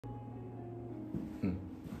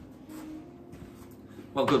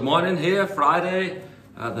Well, good morning here, Friday,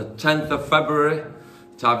 the 10th of February.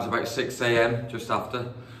 Time's about 6 a.m, just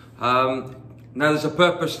after. Now, there's a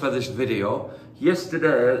purpose for this video.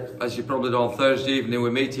 Yesterday, as you probably know, on Thursday evening, we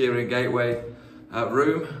meet here in Gateway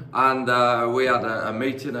Room, and we had a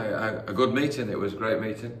meeting, a good meeting. It was a great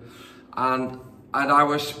meeting. And I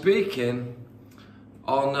was speaking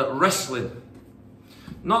on wrestling.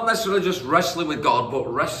 Not necessarily just wrestling with God, but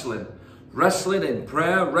wrestling. Wrestling in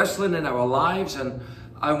prayer, wrestling in our lives, and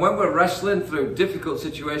when we're wrestling through difficult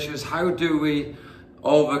situations, how do we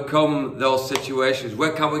overcome those situations?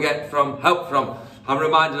 Where can we get help from? I'm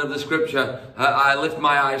reminded of the scripture, I lift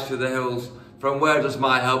my eyes to the hills. From where does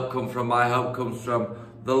my help come from? My help comes from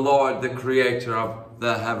the Lord, the creator of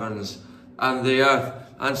the heavens and the earth.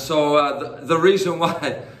 And so the reason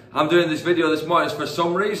why I'm doing this video this morning is for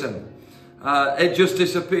some reason. It just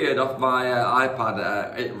disappeared off my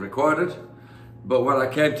iPad. It recorded, but when I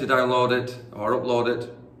came to download it or upload it,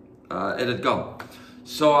 it had gone.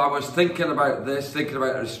 So I was thinking about this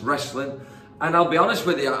wrestling, and I'll be honest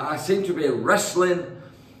with you, I seem to be wrestling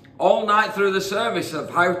all night through the service of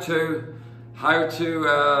how to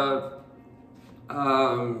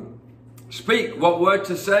speak, what word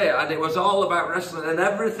to say, and it was all about wrestling, and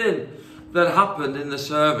everything that happened in the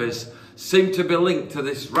service seemed to be linked to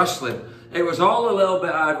this wrestling. It was all a little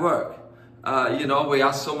bit hard work. You know, we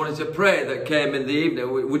asked somebody to pray that came in the evening.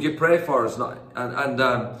 Would you pray for us? And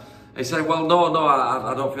he said, well, no,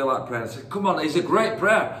 I don't feel like praying. I said, come on, he's a great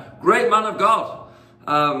prayer. Great man of God.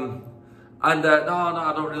 No,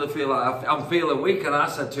 I don't really feel like I'm feeling weak. And I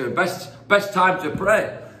said to him, best time to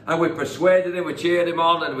pray. And we persuaded him, we cheered him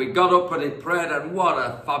on, and we got up and he prayed, and what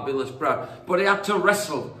a fabulous prayer. But he had to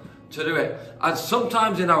wrestle to do it. And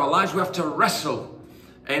sometimes in our lives we have to wrestle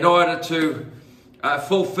in order to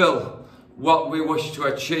fulfill what we wish to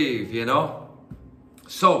achieve, you know.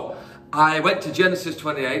 So I went to Genesis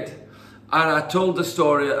 28 and I told the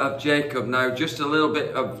story of Jacob. Now, just a little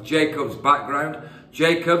bit of Jacob's background.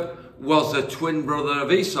 Jacob was a twin brother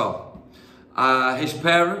of Esau. His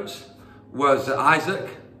parents was Isaac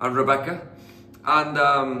and Rebekah, and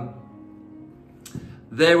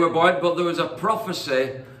they were born, but there was a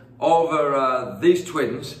prophecy over these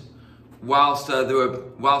twins whilst they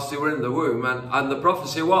were in the womb, and the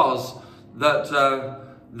prophecy was that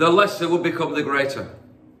the lesser would become the greater.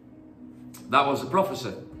 That was the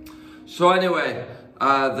prophecy. So anyway,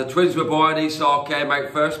 the twins were born. Esau came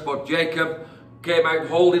out first, but Jacob came out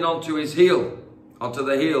holding onto his heel, onto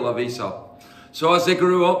the heel of Esau. So as they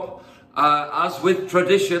grew up, as with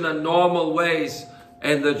tradition and normal ways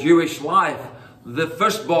in the Jewish life, the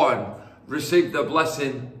firstborn received the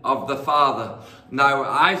blessing of the father. Now,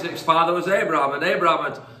 Isaac's father was Abraham, and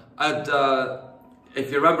Abraham had if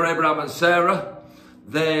you remember Abraham and Sarah,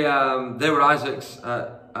 they were Isaac's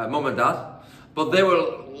mum and dad, but they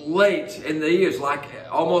were late in the years, like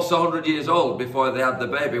almost 100 years old before they had the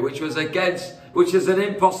baby, which is an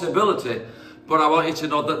impossibility. But I want you to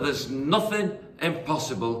know that there's nothing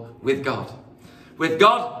impossible with God. With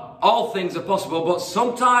God, all things are possible, but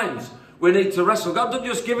sometimes we need to wrestle. God doesn't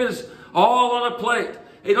just give us all on a plate.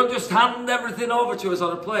 He don't just hand everything over to us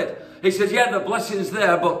on a plate. He says, yeah, the blessing's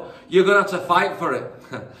there, but you're going to have to fight for it.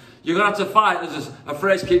 You're going to have to fight. There's a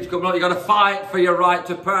phrase keeps coming on. You've got to fight for your right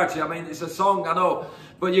to party. I mean, it's a song, I know.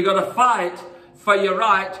 But you've got to fight for your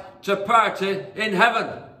right to party in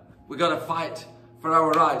heaven. We've got to fight for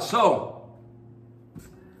our right. So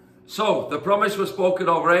the promise was spoken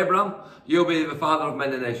over Abraham. You'll be the father of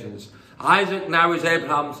many nations. Isaac now is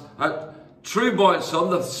Abraham's true-born son,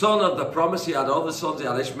 the son of the promise. He had other sons, he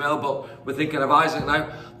had Ishmael, but we're thinking of Isaac now,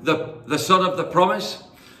 the son of the promise.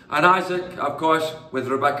 And Isaac, of course, with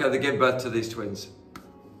Rebekah, they give birth to these twins.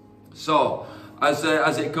 So as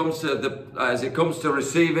it comes to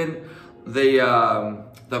receiving the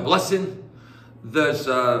blessing, there's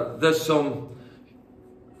some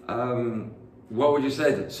what would you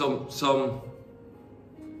say? Some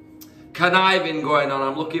conniving going on.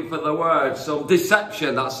 I'm looking for the word. Some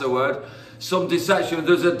deception. That's the word. Some deception.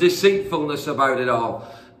 There's a deceitfulness about it all.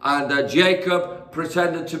 And Jacob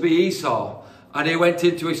pretended to be Esau, and he went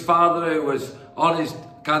into his father, who was on his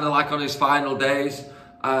on his final days.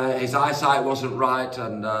 His eyesight wasn't right,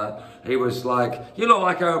 and he was like, you know,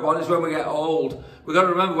 like our bodies when we get old. We've got to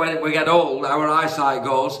remember, when we get old, our eyesight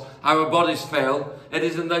goes, our bodies fail. It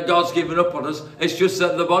isn't that God's given up on us, it's just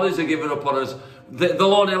that the bodies are giving up on us.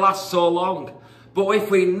 They'll only last so long. But if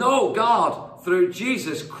we know God through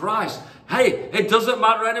Jesus Christ, hey, it doesn't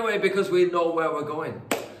matter anyway, because we know where we're going.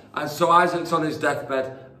 And so Isaac's on his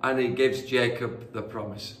deathbed, and he gives Jacob the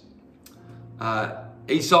promise.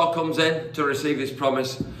 Esau comes in to receive his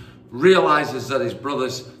promise, realizes that his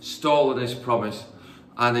brother's stolen his promise,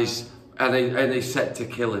 and he's set to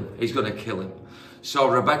kill him. He's going to kill him. So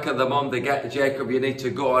Rebecca, the mom, they get to Jacob, you need to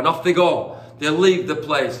go. And off they go. They leave the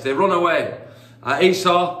place. They run away.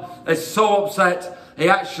 Esau is so upset. He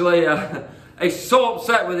actually, he's so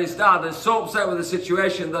upset with his dad and so upset with the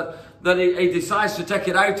situation that he decides to take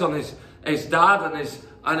it out on his dad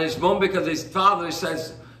and his mum, because his father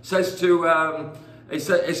says to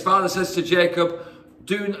his father says to Jacob,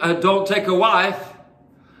 don't take a wife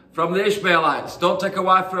from the Ishmaelites. Don't take a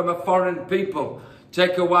wife from a foreign people.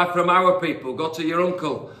 Take a wife from our people. Go to your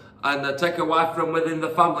uncle and take a wife from within the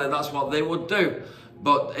family. And that's what they would do.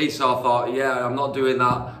 But Esau thought, yeah, I'm not doing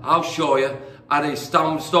that. I'll show you. And he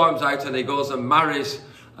storms out and he goes and marries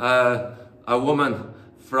a woman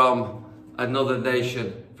from another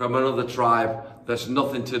nation, from another tribe. There's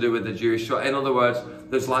nothing to do with the Jewish. So in other words,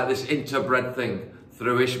 there's like this interbred thing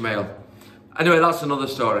through Ishmael. Anyway, that's another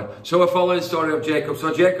story. So we're following the story of Jacob.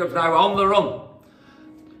 So Jacob's now on the run,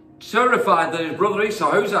 terrified that his brother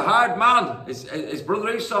Esau, who's a hard man, his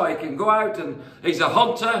brother Esau, he can go out and he's a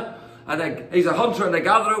hunter, and he's a hunter and a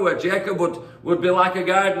gatherer, where Jacob would be like a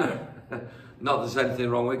gardener. Not that there's anything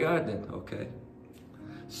wrong with gardening, okay?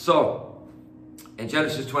 So, in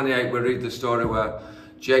Genesis 28, we read the story where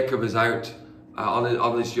Jacob is out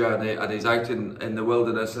on this journey, and he's out in the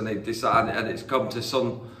wilderness, and it's come to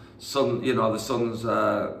sun, you know, the sun's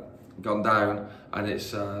gone down, and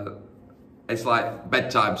it's like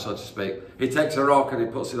bedtime, so to speak. He takes a rock and he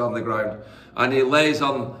puts it on the ground, and he lays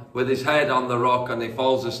on with his head on the rock, and he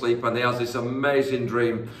falls asleep, and he has this amazing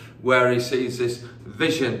dream where he sees this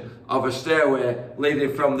vision of a stairway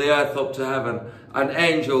leading from the earth up to heaven, and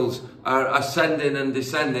angels are ascending and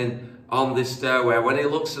descending on this stairway. When he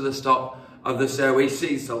looks to the top of the stairway, he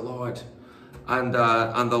sees the Lord, and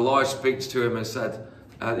the Lord speaks to him and said,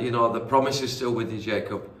 you know, the promise is still with you,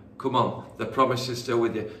 Jacob. Come on, the promise is still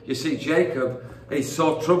with you. You see, Jacob is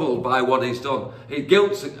so troubled by what he's done. His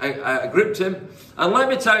guilt gripped him. And let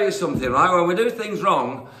me tell you something, right? When we do things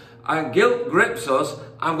wrong and guilt grips us,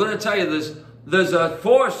 I'm going to tell you there's a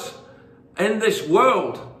force in this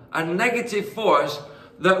world, a negative force,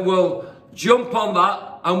 that will jump on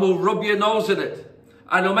that and will rub your nose in it.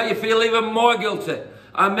 And it'll make you feel even more guilty,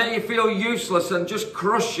 and make you feel useless, and just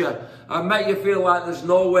crush you, and make you feel like there's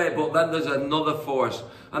no way. But then there's another force.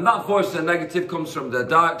 And that force, the negative, comes from the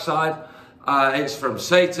dark side. It's from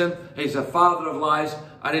Satan. He's the father of lies,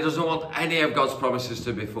 and he doesn't want any of God's promises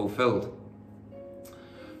to be fulfilled.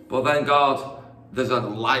 But then God, there's a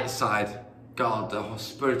light side. God, the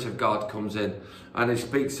Spirit of God comes in, and he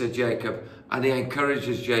speaks to Jacob, and he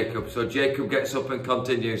encourages Jacob. So Jacob gets up and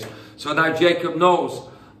continues. So now Jacob knows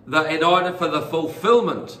that in order for the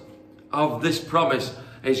fulfillment of this promise,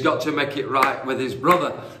 he's got to make it right with his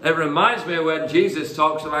brother. It reminds me of when Jesus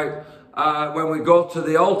talks about when we go to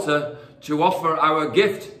the altar to offer our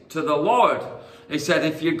gift to the Lord. He said,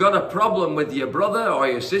 if you've got a problem with your brother or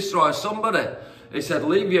your sister or somebody, he said,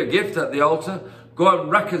 leave your gift at the altar, go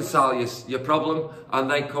and reconcile your problem,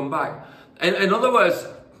 and then come back. In other words,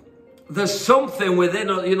 there's something within,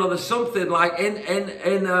 you know, there's something like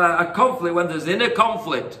in a conflict, when there's inner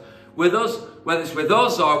conflict with us, whether it's with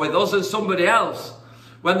us or with us and somebody else,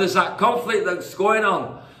 when there's that conflict that's going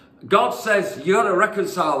on, God says you got to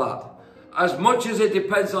reconcile that. As much as it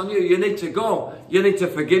depends on you, you need to go. You need to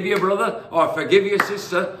forgive your brother or forgive your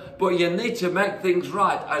sister, but you need to make things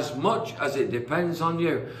right as much as it depends on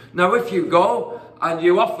you. Now, if you go and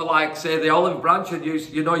you offer, like, say, the olive branch, and you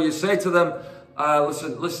say to them,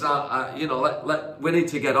 listen, you know, we need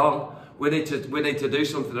to get on. We need to do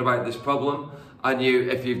something about this problem. And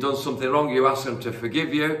if you've done something wrong, you ask them to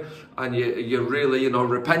forgive you, and you're really, you know,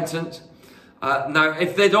 repentant. Now,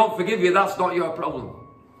 if they don't forgive you, that's not your problem.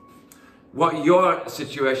 What your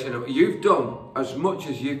situation, you've done as much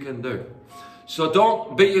as you can do. So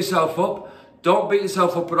don't beat yourself up. Don't beat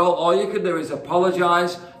yourself up at all. All you can do is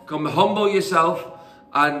apologize, come humble yourself,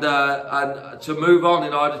 and to move on,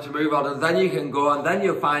 in order to move on. And then you can go, and then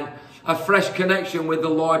you'll find a fresh connection with the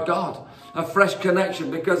Lord God. A fresh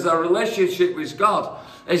connection, because a relationship with God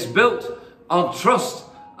is built on trust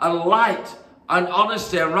and light and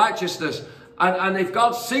honesty and righteousness. And if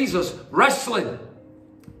God sees us wrestling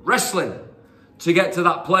to get to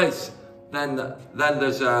that place, then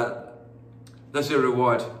there's a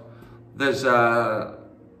reward. There's an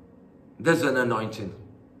anointing.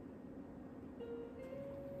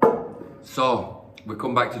 So we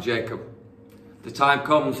come back to Jacob. The time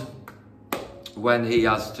comes when he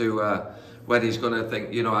has to, when he's going to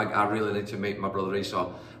think, you know, I really need to meet my brother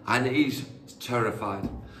Esau. And he's terrified,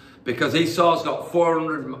 because Esau's got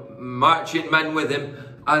 400 marching men with him.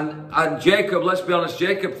 And Jacob, let's be honest,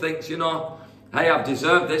 Jacob thinks, you know, Hey, I've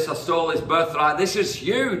deserved this. I stole his birthright. This is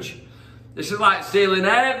huge. This is like stealing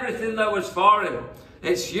everything that was for him.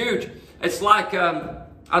 It's huge. It's like, I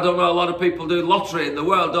don't know, a lot of people do lottery in the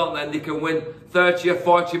world, don't they? And they can win 30 or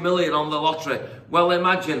 40 million on the lottery. Well,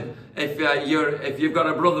 imagine if you've got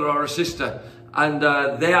a brother or a sister and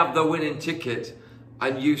they have the winning ticket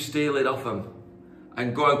and you steal it off them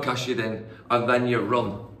and go and cash it in and then you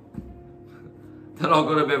run. They're not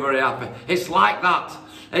going to be very happy. It's like that.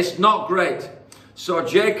 It's not great. So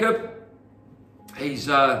Jacob, he's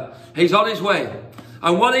on his way.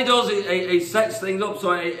 And what he does, he sets things up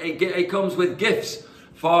so he comes with gifts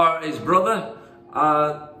for his brother.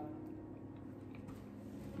 Don't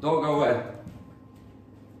go away.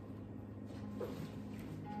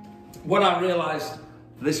 What I realised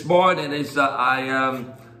this morning is that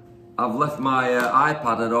I've left my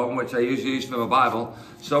iPad at home, which I usually use for my Bible.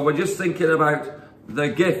 So we're just thinking about the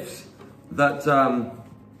gifts that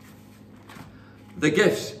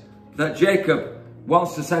Jacob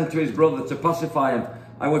wants to send to his brother to pacify him.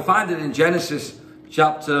 And we find it in Genesis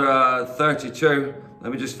chapter 32.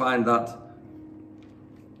 Let me just find that.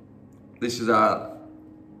 This is a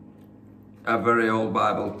very old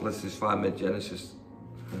Bible. Let's just find me Genesis.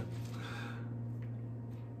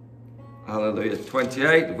 Hallelujah.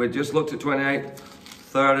 28. We just looked at 28.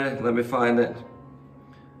 30. Let me find it.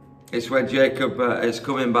 It's when Jacob is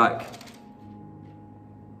coming back.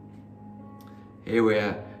 Here we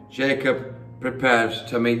are. Jacob prepares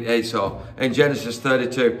to meet Esau. In Genesis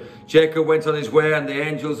 32, Jacob went on his way and the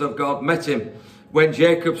angels of God met him. When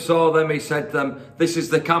Jacob saw them, he said to them, "This is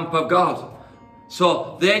the camp of God."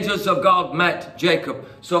 So the angels of God met Jacob.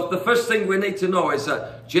 So the first thing we need to know is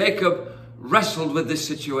that Jacob wrestled with this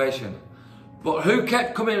situation. But who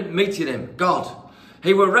kept coming and meeting him? God.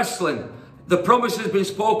 He was wrestling. The promise has been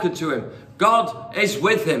spoken to him. God is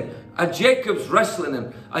with him. And Jacob's wrestling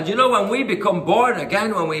him. And you know, when we become born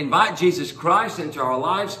again, when we invite Jesus Christ into our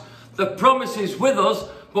lives, the promise is with us,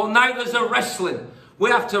 but now there's a wrestling.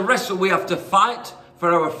 We have to wrestle. We have to fight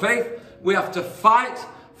for our faith. We have to fight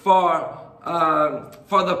for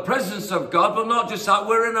the presence of God, but not just that.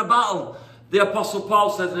 We're in a battle. The Apostle Paul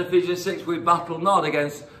says in Ephesians 6, we battle not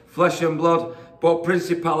against flesh and blood, but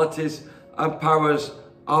principalities and powers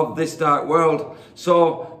of this dark world.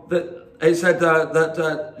 So it said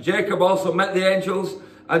that Jacob also met the angels,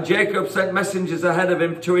 and Jacob sent messengers ahead of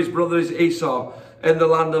him to his brother Esau in the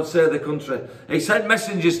land of Seir, the country. He sent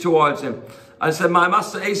messengers towards him and said, "My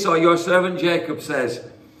master Esau, your servant Jacob says,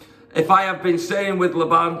 if I have been staying with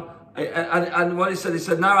Laban," and what he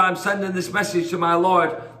said, "Now I'm sending this message to my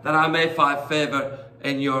Lord that I may find favor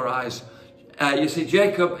in your eyes." You see,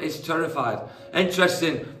 Jacob is terrified.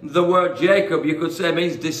 Interesting, the word Jacob, you could say,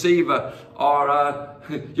 means deceiver, or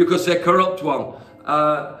you could say corrupt one.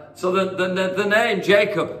 So the name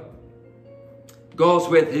Jacob goes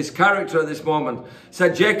with his character at this moment.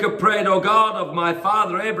 Said Jacob prayed, "O God of my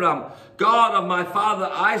father Abraham, God of my father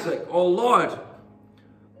Isaac, O Lord,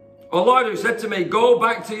 who said to me, go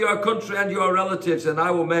back to your country and your relatives, and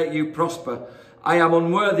I will make you prosper. I am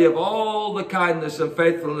unworthy of all the kindness and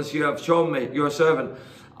faithfulness you have shown me, your servant.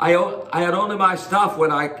 I had only my staff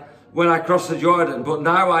when I crossed the Jordan, but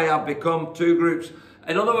now I have become two groups."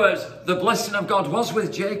 In other words, the blessing of God was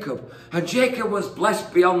with Jacob, and Jacob was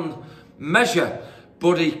blessed beyond measure,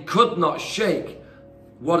 but he could not shake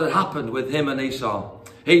what had happened with him and Esau.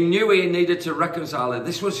 He knew he needed to reconcile it.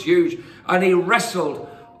 This was huge, and he wrestled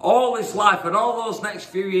all his life and all those next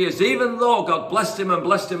few years. Even though God blessed him and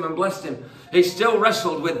blessed him and blessed him, he still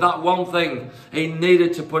wrestled with that one thing. He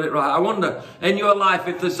needed to put it right. I wonder, in your life,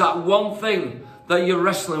 if there's that one thing that you're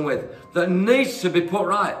wrestling with that needs to be put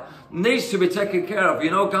right, needs to be taken care of. You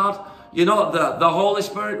know, God, you know, the Holy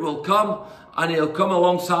Spirit will come, and he'll come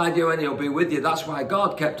alongside you and he'll be with you. That's why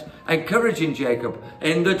God kept encouraging Jacob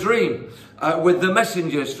in the dream with the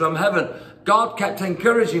messengers from heaven. God kept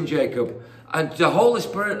encouraging Jacob. And the Holy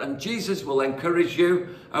Spirit and Jesus will encourage you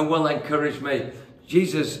and will encourage me.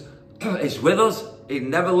 Jesus is with us. He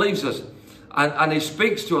never leaves us. And he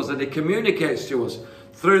speaks to us and he communicates to us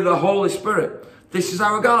through the Holy Spirit. This is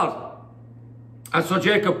our God. And so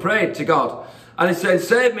Jacob prayed to God. And he said,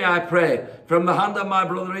 "Save me, I pray, from the hand of my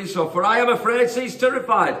brother Esau, for I am afraid." He's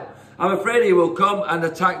terrified. "I'm afraid he will come and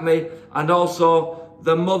attack me, and also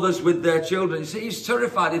the mothers with their children." You see, he's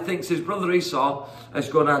terrified. He thinks his brother Esau is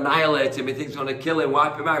going to annihilate him. He thinks he's going to kill him,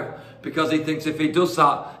 wipe him out, because he thinks if he does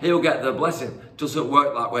that, he'll get the blessing. Doesn't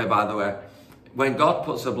work that way, by the way. When God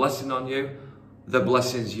puts a blessing on you, the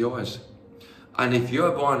blessing's yours. And if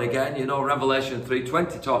you're born again, you know, Revelation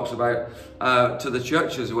 3:20 talks about to the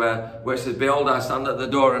churches where it says, "Behold, I stand at the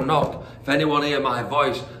door and knock. If anyone hear my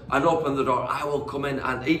voice and open the door. I will come in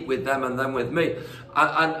and eat with them and them with me.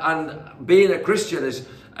 And being a Christian is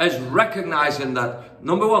recognizing that,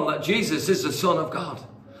 number one, that Jesus is the Son of God.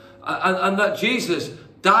 And that Jesus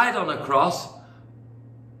died on a cross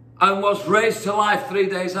and was raised to life 3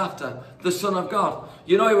 days after, the Son of God.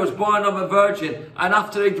 You know, he was born of a virgin, and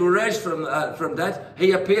after he was raised from death,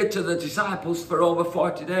 he appeared to the disciples for over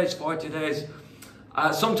 40 days.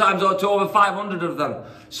 Sometimes to over 500 of them.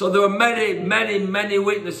 So there were many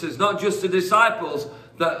witnesses, not just the disciples,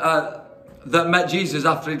 that met Jesus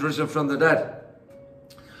after he'd risen from the dead.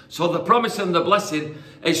 So the promise and the blessing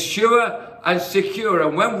is sure and secure.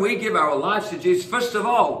 And when we give our lives to Jesus, first of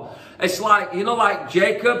all, it's like, you know, like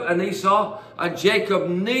Jacob and Esau. And Jacob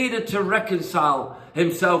needed to reconcile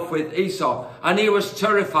himself with Esau. And he was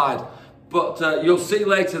terrified. But you'll see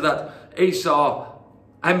later that Esau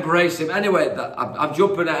embraced him. Anyway, I'm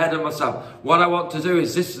jumping ahead of myself. What I want to do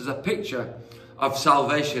is, this is a picture of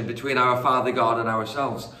salvation between our Father God and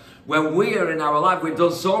ourselves. When we are in our life, we've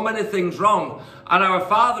done so many things wrong. And our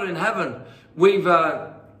Father in heaven, we've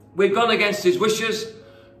gone against his wishes.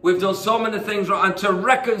 We've done so many things wrong. And to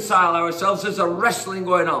reconcile ourselves, there's a wrestling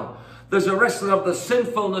going on. There's a wrestling of the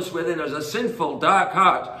sinfulness within us, a sinful, dark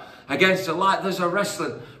heart against the light. There's a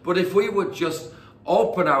wrestling. But if we would just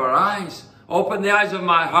open our eyes, open the eyes of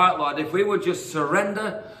my heart, Lord, if we would just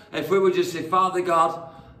surrender, if we would just say, Father God,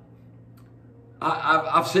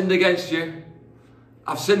 I've sinned against you.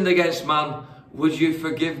 I've sinned against man. Would you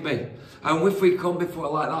forgive me? And if we come before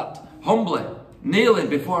like that, humbly, kneeling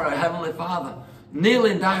before our Heavenly Father,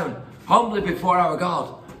 kneeling down, humbly before our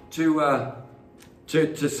God,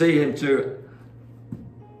 to see him, to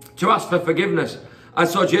ask for forgiveness. And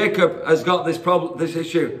so Jacob has got this problem, this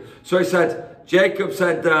issue. So he said, Jacob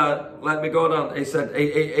said, let me go down. He said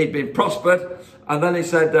he'd been prospered. And then he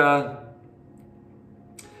said,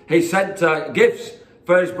 he sent gifts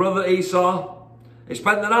for his brother Esau. He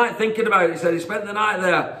spent the night thinking about it. He said he spent the night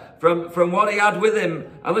there from what he had with him.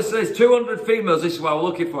 And listen, there's 200 females. This is what we're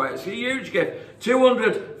looking for. It's a huge gift.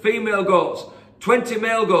 200 female goats, 20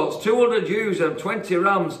 male goats, 200 ewes and 20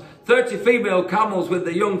 rams, 30 female camels with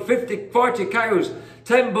the young, 40 cows,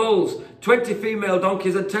 10 bulls, 20 female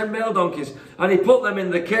donkeys and 10 male donkeys. And he put them in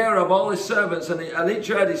the care of all his servants. And each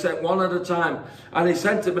herd he sent one at a time. And he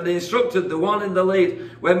sent them and he instructed the one in the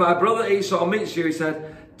lead. When my brother Esau meets you, he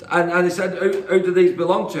said, and he said, who do these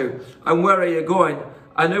belong to? And where are you going?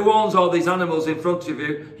 And who owns all these animals in front of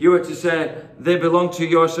you? You are to say, they belong to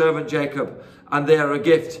your servant Jacob. And they are a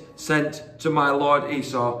gift sent to my lord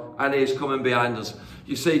Esau. And he is coming behind us.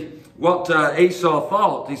 You see, what Esau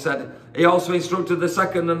thought, he said, he also instructed the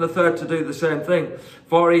second and the third to do the same thing.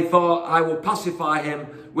 For he thought, I will pacify him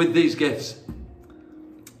with these gifts.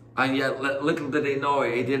 And yet, little did he know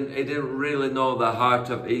it. He didn't really know the heart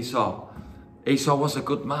of Esau. Esau was a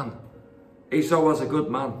good man. Esau was a good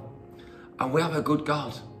man. And we have a good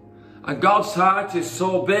God. And God's heart is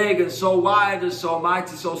so big and so wide and so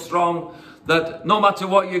mighty, so strong, that no matter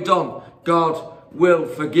what you've done, God will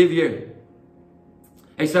forgive you.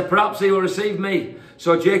 He said, perhaps he will receive me.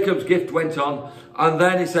 So Jacob's gift went on. And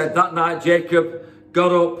then he said, that night Jacob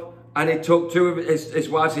got up and he took two of his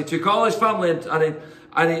wives. He took all his family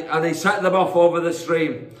and he set them off over the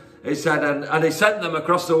stream. He said, and he sent them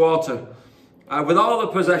across the water with all the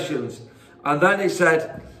possessions. And then he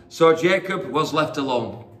said, so Jacob was left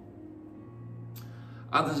alone.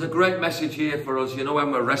 And there's a great message here for us, you know,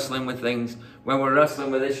 when we're wrestling with things, when we're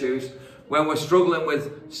wrestling with issues, when we're struggling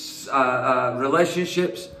with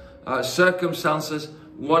relationships, circumstances,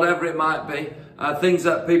 whatever it might be, things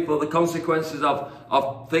that people, the consequences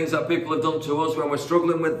of things that people have done to us, when we're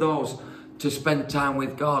struggling with those, to spend time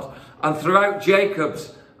with God. And throughout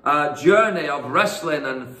Jacob's journey of wrestling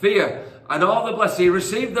and fear and all the blessing, he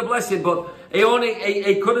received the blessing, but he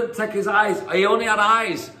couldn't take his eyes, he only had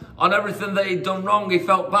eyes on everything that he'd done wrong. He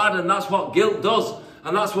felt bad, and that's what guilt does.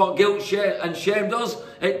 And that's what guilt and shame does.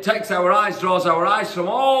 It takes our eyes, draws our eyes from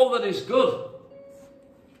all that is good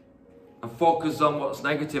and focuses on what's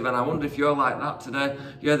negative. And I wonder if you're like that today.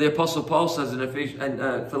 Yeah, the Apostle Paul says in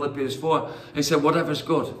Philippians 4, he said, whatever's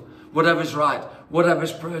good, whatever's right,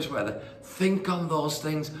 whatever's praiseworthy, think on those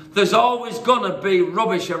things. There's always going to be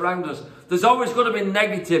rubbish around us. There's always going to be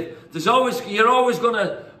negative. You're always going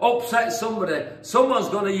to upset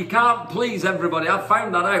somebody. You can't please everybody. I've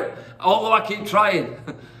found that out. Although I keep trying.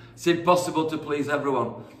 It's impossible to please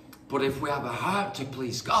everyone. But if we have a heart to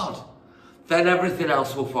please God, then everything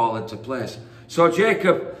else will fall into place. So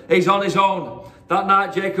Jacob, he's on his own. That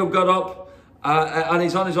night Jacob got up and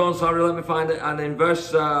he's on his own. Sorry, let me find it. And in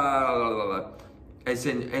verse, it's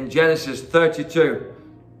in Genesis 32.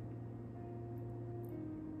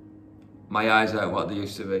 my eyes out what they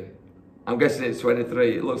used to be. I'm guessing it's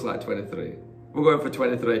 23. It looks like 23. We're going for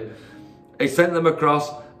 23. He sent them across,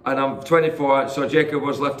 and I'm 24. So Jacob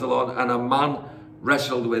was left alone, and a man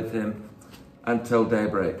wrestled with him until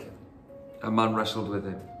daybreak. A man wrestled with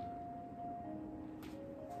him.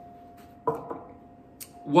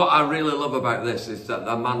 What I really love about this is that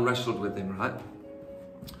the man wrestled with him, right?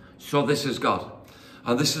 So this is God.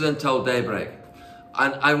 And this is until daybreak.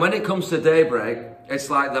 And when it comes to daybreak, it's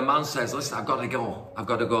like the man says, listen, I've got to go. I've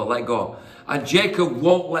got to go. Let go. And Jacob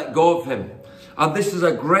won't let go of him. And this is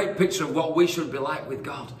a great picture of what we should be like with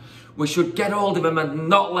God. We should get hold of him and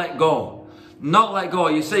not let go. Not let go.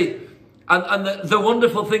 You see, and the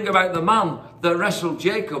wonderful thing about the man that wrestled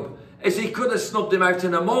Jacob is he could have snubbed him out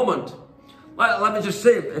in a moment. Let me just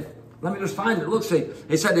see. Let me just find it. Look, see.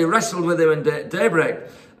 He said he wrestled with him in daybreak.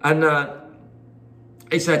 And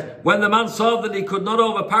he said, when the man saw that he could not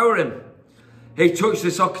overpower him, he touched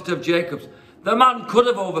the socket of Jacob's. The man could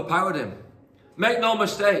have overpowered him. Make no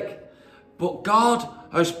mistake. But God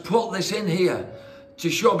has put this in here to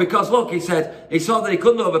show, because look, he said, he saw that he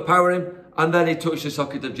couldn't overpower him, and then he touched the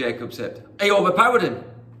socket of Jacob's hip. He overpowered him.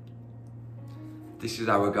 This is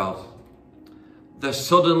our God. The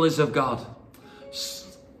suddenlies of God.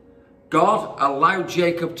 God allowed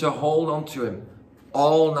Jacob to hold on to him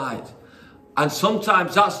all night. And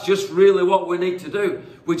sometimes that's just really what we need to do.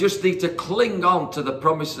 We just need to cling on to the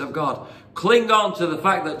promises of God. Cling on to the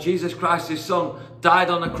fact that Jesus Christ, his son, died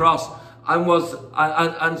on the cross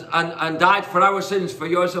and died for our sins, for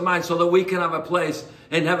yours and mine, so that we can have a place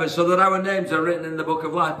in heaven, so that our names are written in the book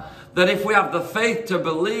of life. That if we have the faith to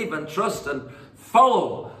believe and trust and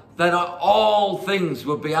follow, then all things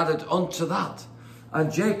will be added unto that.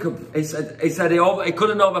 And Jacob, he said he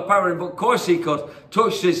couldn't overpower him, but of course he could.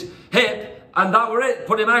 Touched his hip, and that were it.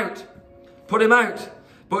 Put him out. Put him out.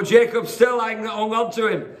 But Jacob still hung on to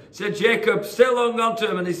him. Said Jacob still hung on to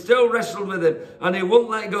him, and he still wrestled with him, and he wouldn't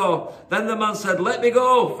let go. Then the man said, let me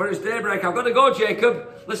go, for it's daybreak. I've got to go, Jacob.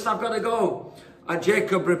 Listen, I've got to go. And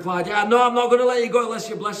Jacob replied, yeah, no, I'm not going to let you go unless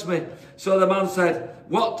you bless me. So the man said,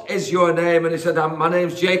 what is your name? And he said, my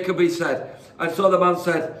name's Jacob, he said. And so the man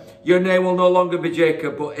said, your name will no longer be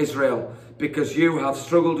Jacob, but Israel, because you have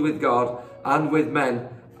struggled with God and with men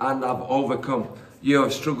and have overcome. You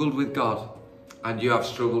have struggled with God and you have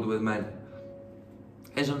struggled with men.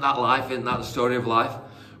 Isn't that life? Isn't that the story of life?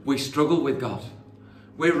 We struggle with God.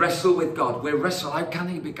 We wrestle with God. We wrestle. How can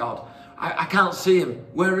he be God? I can't see him.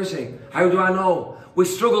 Where is he? How do I know? We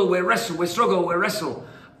struggle, we wrestle, we struggle, we wrestle.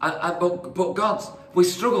 But God, we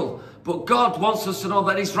struggle. But God wants us to know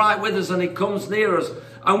that he's right with us and he comes near us.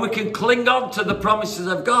 And we can cling on to the promises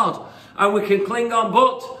of God. And we can cling on.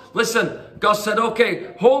 But listen, God said,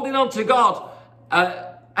 okay, holding on to God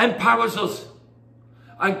empowers us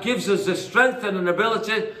and gives us the strength and an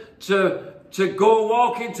ability to go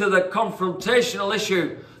walk into the confrontational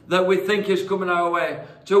issue that we think is coming our way.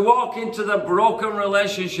 To walk into the broken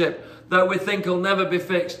relationship that we think will never be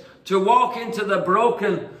fixed. To walk into the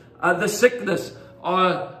broken, the sickness,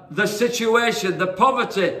 or the situation, the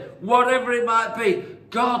poverty, whatever it might be.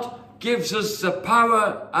 God gives us the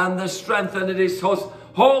power and the strength, and it is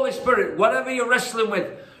Holy Spirit, whatever you're wrestling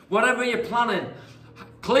with, whatever you're planning,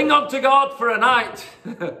 cling on to God for a night.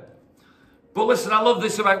 But listen, I love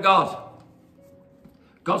this about God.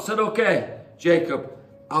 God said, okay, Jacob,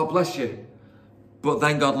 I'll bless you. But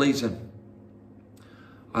then God leaves him.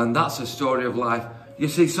 And that's a story of life. You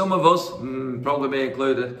see, some of us, probably me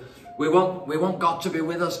included, we want God to be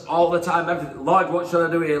with us all the time. Lord, what should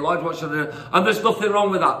I do here? Lord, what should I do? And there's nothing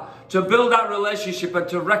wrong with that. To build that relationship and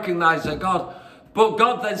to recognize that God. But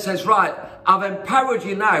God then says, right, I've empowered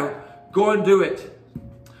you now. Go and do it.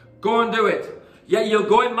 Go and do it. Yeah, you'll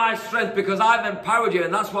go in my strength because I've empowered you.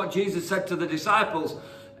 And that's what Jesus said to the disciples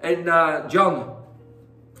in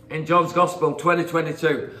John's Gospel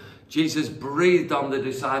 20:22. Jesus breathed on the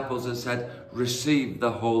disciples and said, receive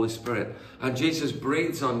the Holy Spirit. And Jesus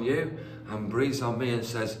breathes on you and breathes on me and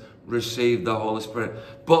says, receive the Holy Spirit.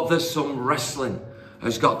 But there's some wrestling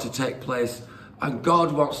has got to take place. And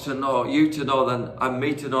God wants to know, you to know then, and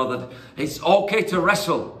me to know that it's okay to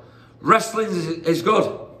wrestle. Wrestling is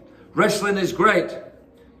good. Wrestling is great.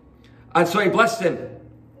 And so he blessed him.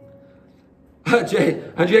 And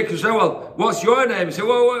Jacob said, well, what's your name? He said,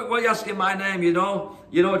 well, what are you asking my name, you know?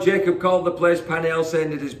 You know, Jacob called the place Peniel,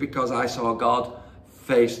 saying it is because I saw God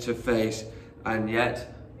face to face, and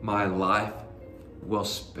yet my life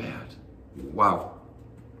was spared. Wow.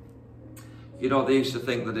 You know, they used to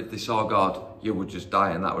think that if they saw God, you would just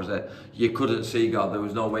die and that was it. You couldn't see God. There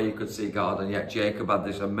was no way you could see God. And yet Jacob had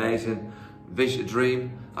this amazing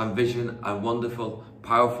dream and vision and wonderful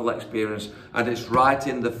powerful experience. And it's right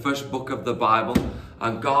in the first book of the Bible.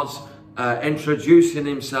 And God's introducing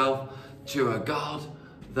himself to a God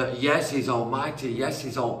that, yes, he's almighty, yes,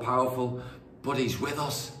 he's all powerful, but he's with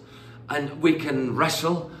us. And we can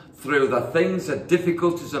wrestle through the things, the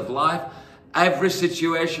difficulties of life, every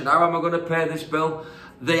situation. How am I going to pay this bill?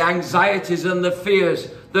 The anxieties and the fears,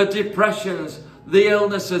 the depressions, the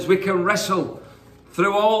illnesses. We can wrestle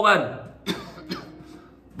through all them.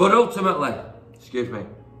 But ultimately, excuse me,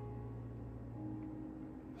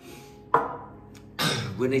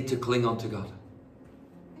 we need to cling on to God.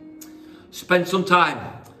 Spend some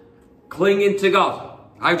time clinging to God.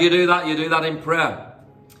 How do you do that? You do that in prayer.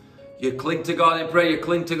 You cling to God in prayer. You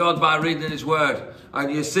cling to God by reading his word.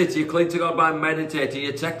 And you sit, you cling to God by meditating.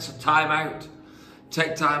 You take some time out.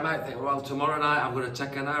 Take time out. Think, well, tomorrow night I'm going to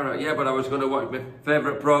take an hour out. Yeah, but I was going to watch my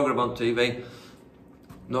favourite programme on TV.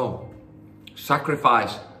 No.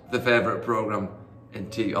 Sacrifice the favourite programme on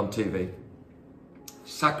TV.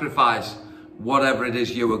 Sacrifice whatever it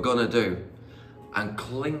is you were going to do. And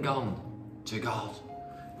cling on to God.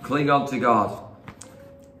 Cling on to God.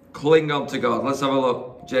 Cling on to God. Let's have a look.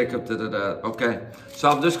 Jacob, okay. So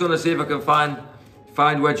I'm just going to see if I can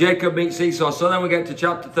find where Jacob meets Esau. So then we get to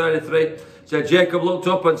chapter 33. So Jacob looked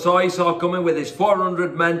up and saw Esau coming with his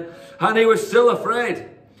 400 men, and he was still afraid.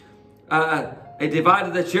 He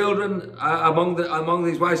divided the children among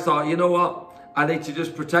his wives. Thought, you know what? I need to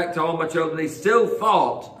just protect all my children. He still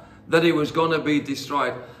thought that he was going to be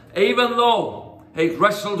destroyed, even though he'd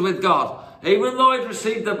wrestled with God, even though he'd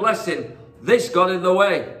received the blessing. This got in the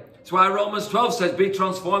way. That's why Romans 12 says, be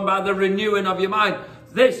transformed by the renewing of your mind.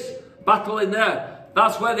 This battle in there,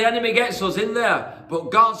 that's where the enemy gets us, in there.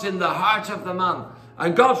 But God's in the heart of the man.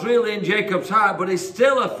 And God's really in Jacob's heart, but he's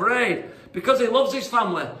still afraid because he loves his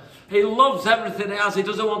family. He loves everything he has. He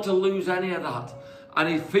doesn't want to lose any of that. And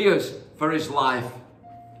he fears for his life.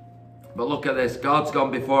 But look at this. God's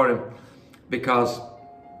gone before him, because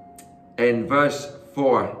in verse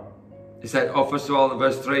 4, he said, first of all, in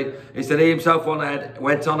verse 3, he said, he himself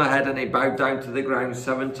went on ahead and he bowed down to the ground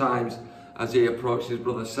 7 times as he approached his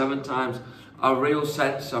brother. 7 times. A real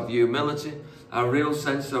sense of humility, a real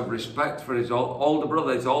sense of respect for his older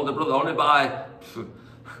brother. His older brother, only by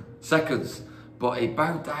seconds. But he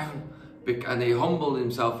bowed down and he humbled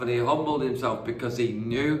himself, because he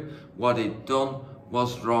knew what he'd done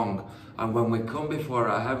was wrong. And when we come before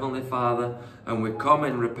our Heavenly Father and we come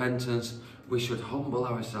in repentance, we should humble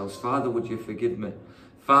ourselves. Father, would you forgive me?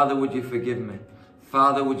 Father, would you forgive me?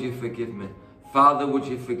 Father, would you forgive me? Father, would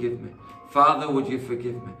you forgive me? Father, would you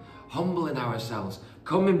forgive me? Humbling ourselves,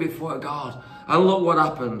 coming before God. And look what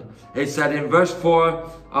happened. It said in verse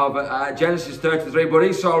 4 of Genesis 33, but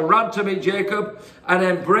Esau ran to meet Jacob and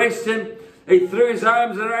embraced him. He threw his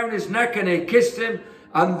arms around his neck and he kissed him,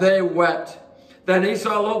 and they wept. Then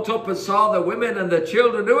Esau looked up and saw the women and the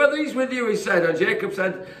children. Who are these with you? He said. And Jacob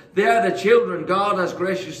said, they are the children God has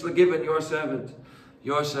graciously given your servant.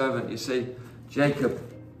 Your servant. You see, Jacob,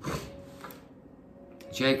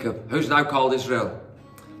 who's now called Israel.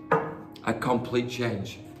 A complete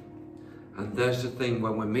change. And there's the thing,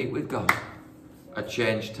 when we meet with God, a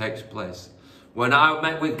change takes place. When I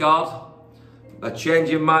met with God, a change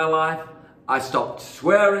in my life, I stopped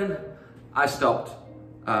swearing. I stopped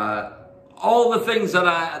all the things that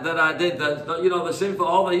I did, that, you know, the sinful,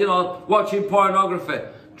 all the, you know, watching pornography,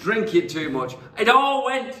 drinking too much. It all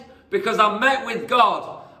went because I met with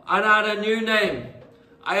God and I had a new name.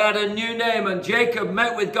 I had a new name, and Jacob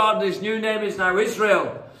met with God, and his new name is now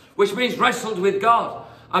Israel, which means wrestled with God.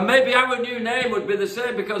 And maybe our new name would be the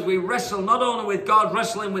same, because we wrestle not only with God,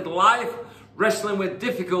 wrestling with life, wrestling with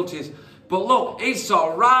difficulties. But look,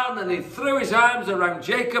 Esau ran and he threw his arms around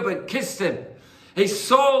Jacob and kissed him. He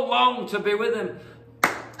so longed to be with him.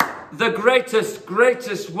 The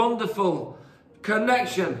greatest wonderful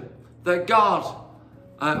connection that God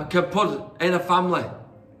can put in a family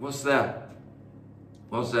was there.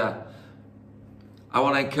 I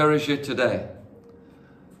want to encourage you today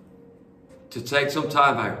to take some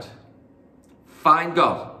time out. Find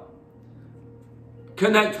God.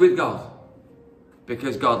 Connect with God.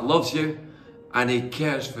 Because God loves you and he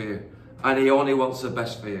cares for you. And he only wants the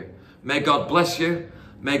best for you. May God bless you.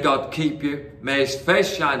 May God keep you. May his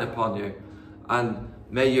face shine upon you. And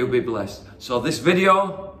may you be blessed. So this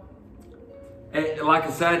video, like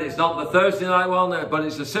I said, it's not the Thursday night one, but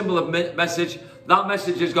it's a similar message. That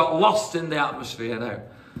message has got lost in the atmosphere now.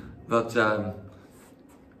 But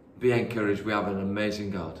be encouraged. We have an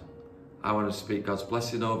amazing God. I want to speak God's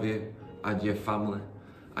blessing over you and your family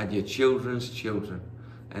and your children's children.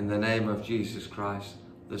 In the name of Jesus Christ,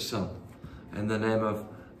 the Son. In the name of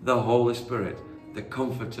the Holy Spirit, the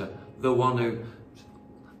Comforter, the one who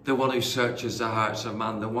the one who searches the hearts of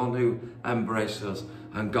man, the one who embraces us,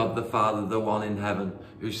 and God the Father, the one in heaven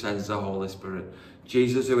who sends the Holy Spirit.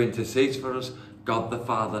 Jesus who intercedes for us, God the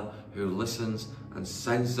Father who listens and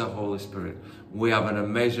sends the Holy Spirit. We have an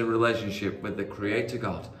amazing relationship with the Creator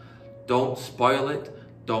God. Don't spoil it,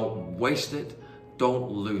 don't waste it,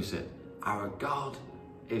 don't lose it. Our God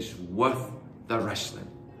is worth the wrestling.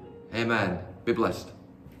 Amen. Be blessed.